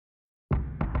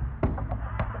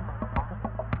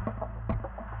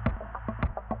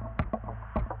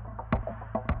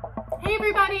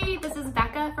everybody, this is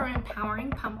Bekah from Empowering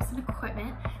Pumps and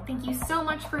Equipment. Thank you so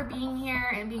much for being here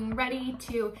and being ready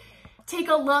to take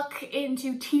a look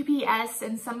into TPS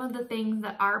and some of the things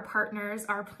that our partners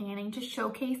are planning to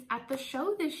showcase at the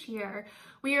show this year.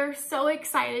 We are so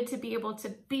excited to be able to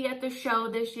be at the show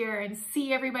this year and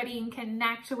see everybody and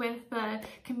connect with the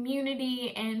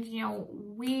community, and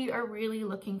we are really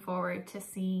looking forward to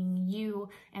seeing you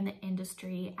and the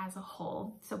industry as a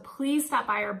whole. So please stop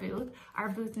by our booth. Our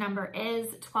booth number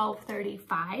is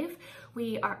 1235.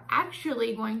 We are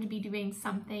actually going to be doing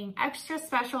something extra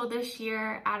special this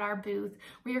year at our booth.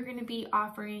 We are going to be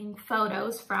offering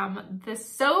photos from the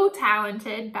so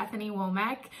talented Bethany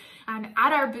Womack, and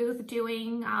at our booth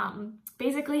doing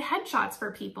basically headshots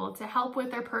for people to help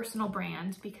with their personal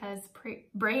brand, because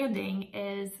branding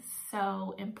is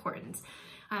so important.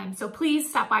 So please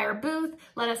stop by our booth.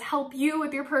 Let us help you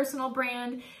with your personal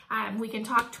brand. We can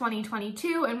talk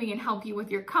 2022 and we can help you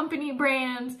with your company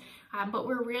brand. But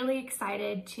we're really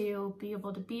excited to be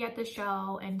able to be at the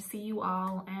show and see you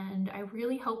all. And I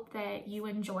really hope that you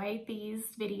enjoy these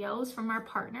videos from our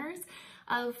partners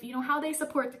of how they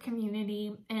support the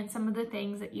community and some of the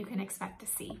things that you can expect to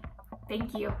see.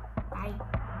 Thank you.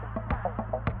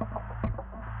 Bye.